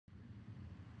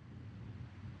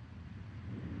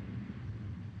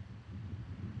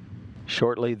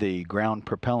Shortly, the ground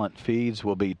propellant feeds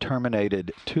will be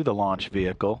terminated to the launch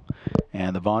vehicle,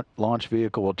 and the launch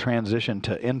vehicle will transition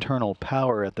to internal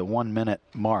power at the 1 minute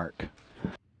mark.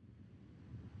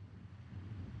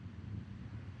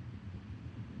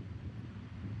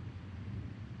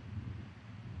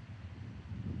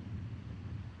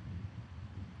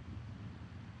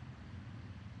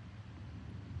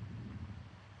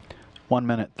 One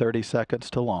minute, 30 seconds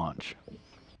to launch.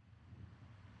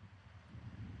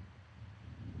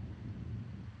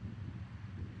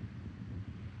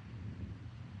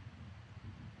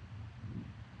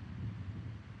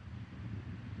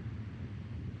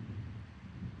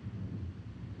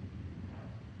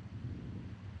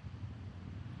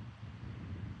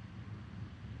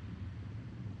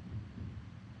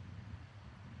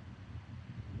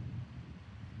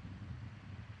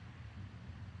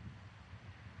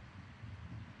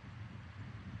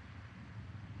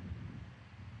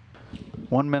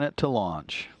 One minute to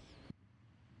launch.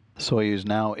 Soyuz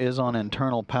now is on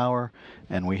internal power,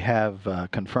 and we have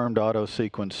confirmed auto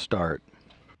sequence start.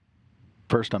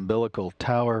 First umbilical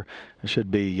tower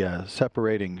should be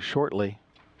separating shortly.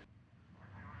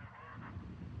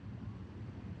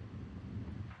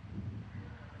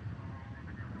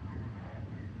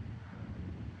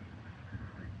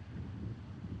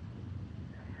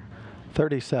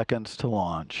 "30 seconds to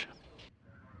launch."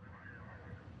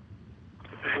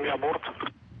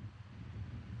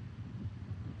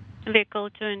 Vehicle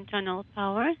to internal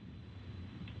power.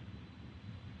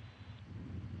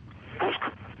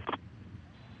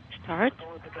 Start.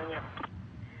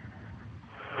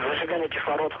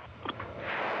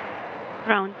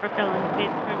 Ground propellant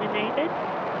feed terminated.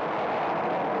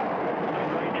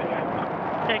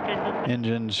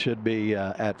 Engines should be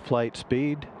at flight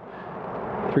speed.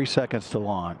 3 seconds to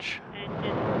launch.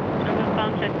 Engine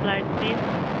turbopumps at flight speed.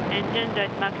 Engines at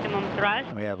maximum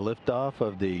thrust. We have liftoff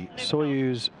of the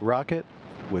Soyuz rocket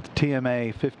with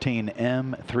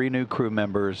TMA-15M, 3 new crew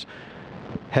members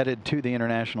headed to the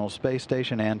International Space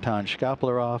Station. Anton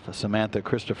Shkaplerov, Samantha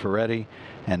Cristoforetti,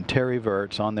 and Terry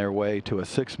Virts on their way to a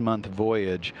 6-month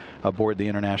voyage aboard the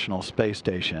International Space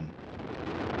Station.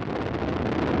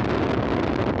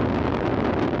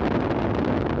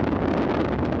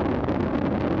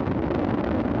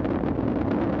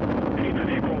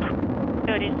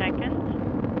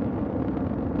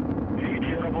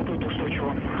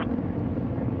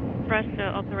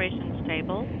 Operation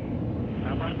stable.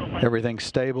 Everything's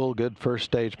stable. Good first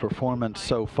stage performance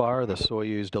so far. The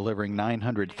Soyuz delivering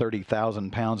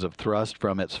 930,000 pounds of thrust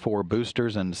from its 4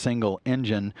 boosters and single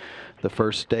engine. The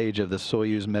first stage of the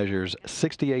Soyuz measures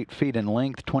 68 feet in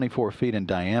length, 24 feet in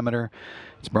diameter.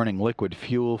 It's burning liquid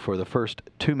fuel for the first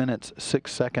 2 minutes,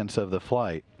 6 seconds of the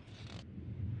flight.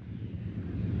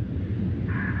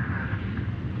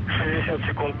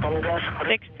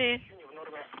 60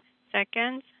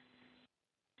 seconds.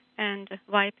 And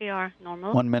YPR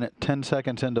normal. 1 minute, 10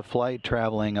 seconds into flight,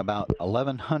 traveling about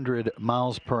 1,100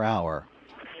 miles per hour.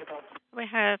 We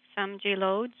have some G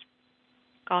loads.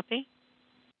 Copy.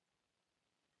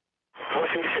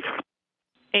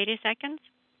 80 seconds.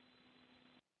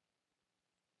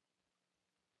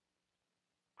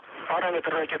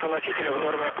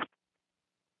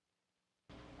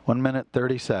 One minute,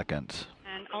 30 seconds.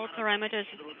 And all parameters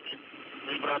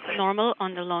normal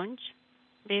on the launch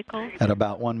vehicle. At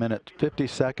about 1 minute, 50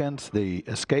 seconds, the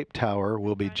escape tower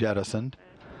will be jettisoned.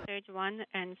 Stage 1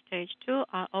 and Stage 2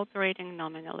 are operating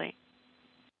nominally.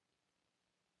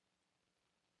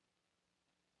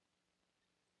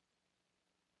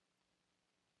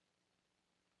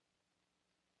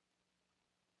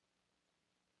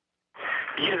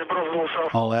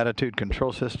 All attitude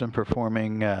control system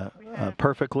performing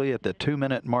perfectly at the 2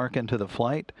 minute mark into the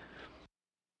flight.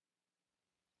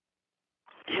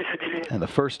 And the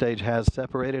first stage has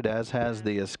separated, as has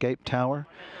the escape tower.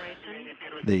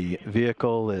 The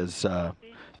vehicle is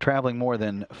traveling more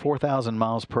than 4,000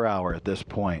 miles per hour at this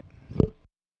point.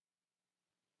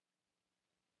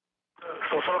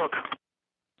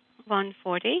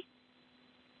 140.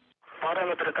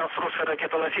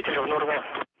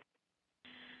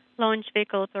 Launch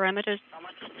vehicle parameters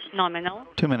nominal.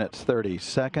 2 minutes, 30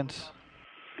 seconds.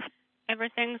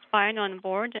 Everything's fine on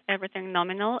board, everything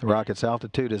nominal. The rocket's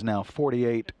altitude is now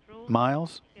 48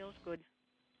 miles. Feels good.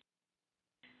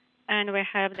 And we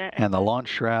have the launch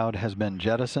shroud has been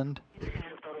jettisoned.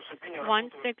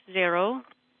 160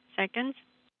 seconds.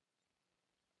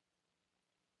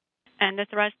 And the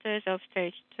thrusters of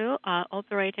Stage 2 are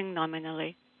operating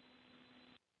nominally.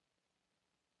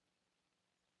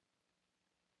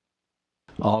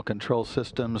 All control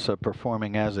systems are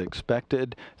performing as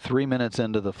expected. 3 minutes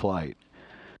into the flight.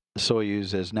 The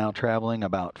Soyuz is now traveling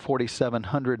about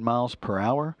 4,700 miles per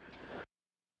hour.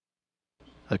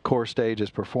 The core stage is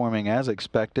performing as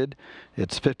expected.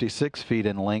 It's 56 feet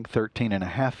in length,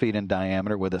 13.5 feet in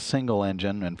diameter, with a single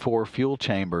engine and 4 fuel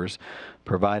chambers,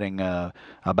 providing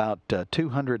about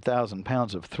 200,000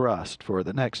 pounds of thrust for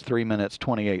the next 3 minutes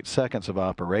 28 seconds of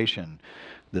operation.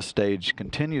 The stage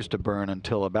continues to burn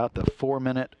until about the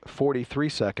 4-minute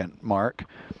 43-second mark.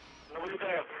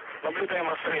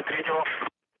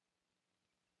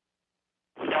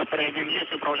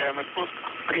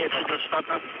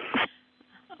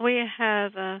 We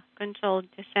have controlled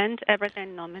descent,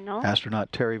 everything nominal.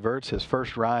 Astronaut Terry Virts, his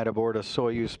first ride aboard a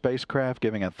Soyuz spacecraft,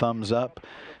 giving a thumbs up,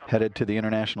 headed to the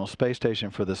International Space Station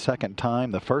for the second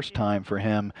time, the first time for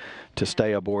him to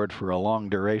stay aboard for a long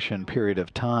duration period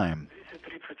of time.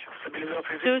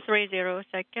 230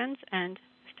 seconds and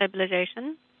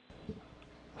stabilization.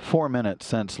 4 minutes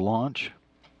since launch.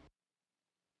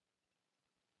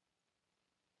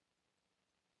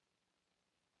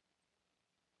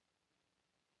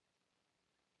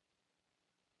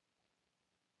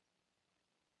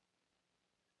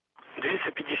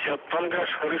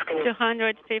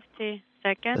 $250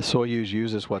 seconds. The Soyuz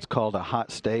uses what's called a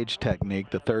hot stage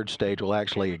technique. The third stage will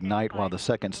actually ignite while the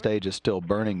second stage is still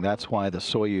burning. That's why the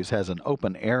Soyuz has an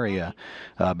open area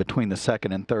between the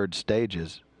second and third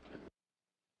stages.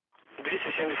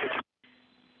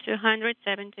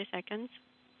 270 seconds.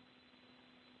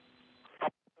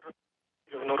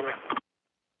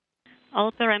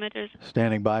 All parameters.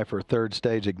 Standing by for third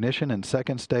stage ignition and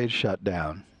second stage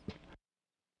shutdown.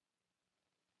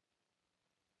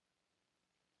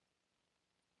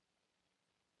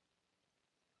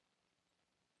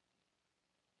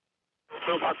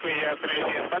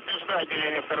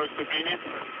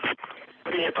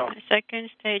 Second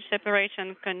stage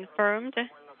separation confirmed,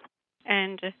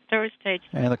 and third stage.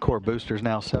 And the core booster is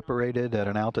now separated at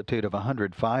an altitude of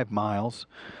 105 miles.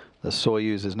 The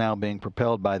Soyuz is now being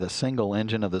propelled by the single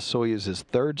engine of the Soyuz's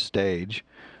third stage.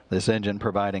 This engine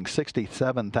providing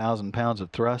 67,000 pounds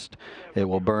of thrust. It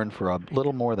will burn for a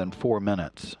little more than 4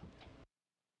 minutes.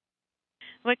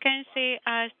 We can see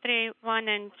S3, 1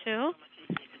 and 2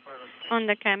 on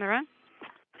the camera.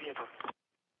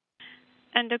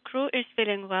 And the crew is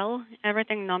feeling well.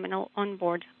 Everything nominal on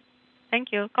board.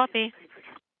 Thank you. Copy.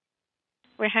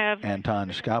 We have Anton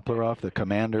Shkaplerov, the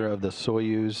commander of the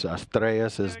Soyuz.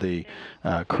 Astreas is the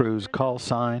crew's call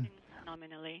sign.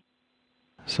 Nominally.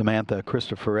 Samantha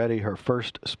Cristoforetti, her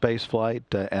first space flight,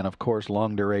 and of course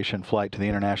long-duration flight to the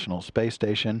International Space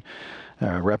Station,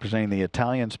 representing the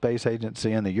Italian Space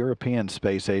Agency and the European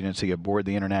Space Agency aboard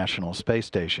the International Space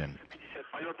Station.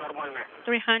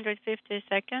 350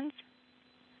 seconds.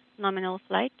 Nominal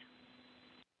flight.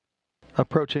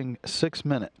 Approaching 6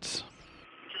 minutes.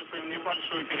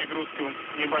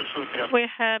 We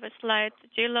have a slight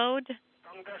G-load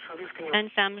and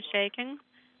some shaking,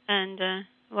 and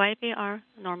YPR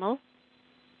normal.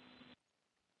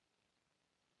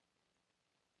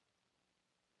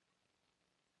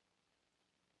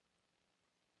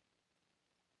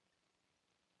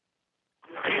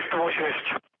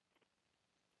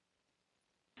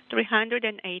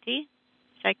 $380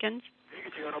 seconds.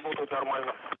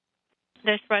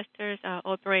 The thrusters are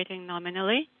operating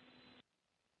nominally.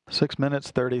 6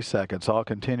 minutes, 30 seconds, all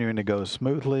continuing to go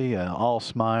smoothly. All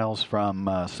smiles from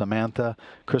Samantha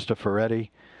Cristoforetti,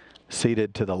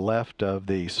 seated to the left of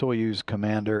the Soyuz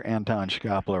commander, Anton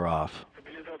Shkaplerov.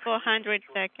 400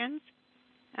 seconds,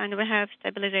 and we have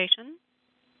stabilization.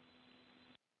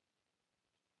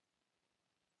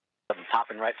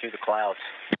 Popping right through the clouds.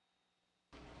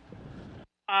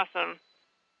 Awesome.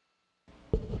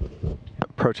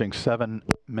 Approaching 7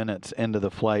 minutes into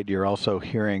the flight, you're also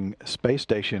hearing Space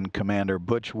Station Commander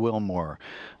Butch Wilmore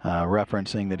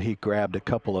referencing that he grabbed a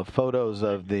couple of photos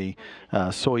of the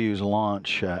Soyuz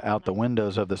launch out the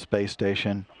windows of the space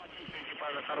station,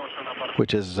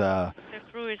 which is The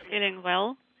crew is feeling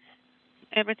well.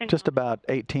 Everything just about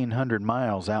 1,800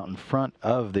 miles out in front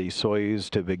of the Soyuz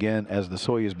to begin, as the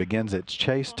Soyuz begins its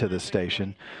chase to the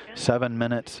station. 7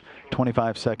 minutes,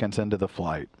 25 seconds into the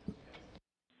flight.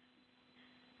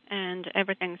 and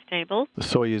everything's stable. The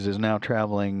Soyuz is now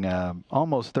traveling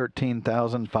almost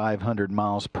 13,500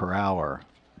 miles per hour.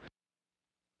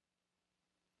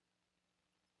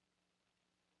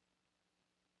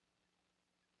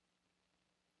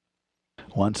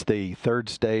 Once the third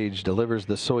stage delivers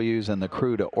the Soyuz and the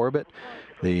crew to orbit,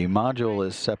 the module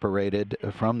is separated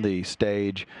from the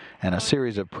stage, and a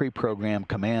series of pre-programmed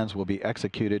commands will be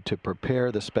executed to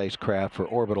prepare the spacecraft for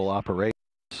orbital operations.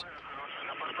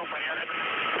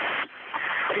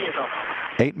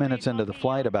 8 minutes into the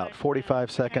flight, about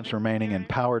 45 seconds remaining in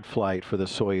powered flight for the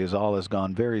Soyuz. All has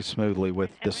gone very smoothly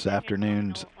with this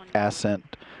afternoon's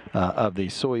ascent of the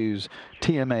Soyuz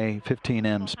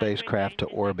TMA-15M spacecraft to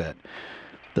orbit.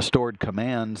 The stored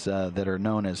commands that are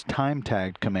known as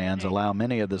time-tagged commands allow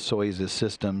many of the Soyuz's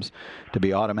systems to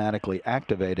be automatically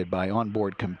activated by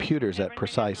onboard computers at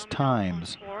precise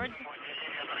times.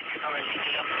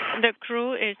 The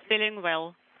crew is feeling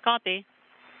well. Copy.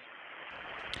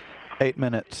 8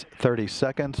 minutes, 30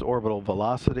 seconds, orbital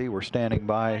velocity. We're standing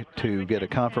by to get a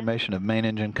confirmation of main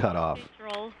engine cutoff.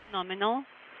 Control nominal.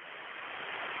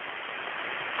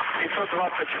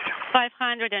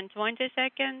 520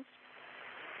 seconds.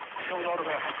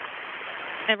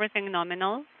 Everything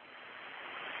nominal.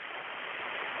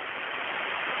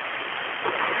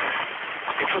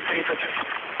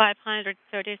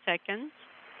 530 seconds.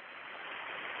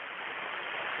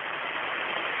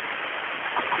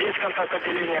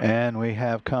 And we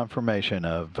have confirmation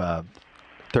of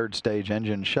third stage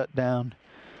engine shutdown.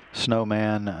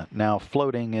 Snowman now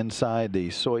floating inside the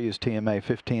Soyuz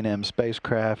TMA-15M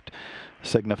spacecraft,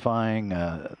 signifying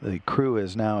the crew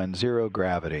is now in zero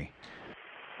gravity.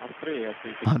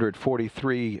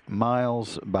 143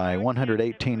 miles by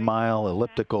 118-mile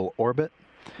elliptical orbit.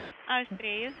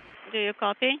 Australia, do you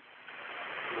copy?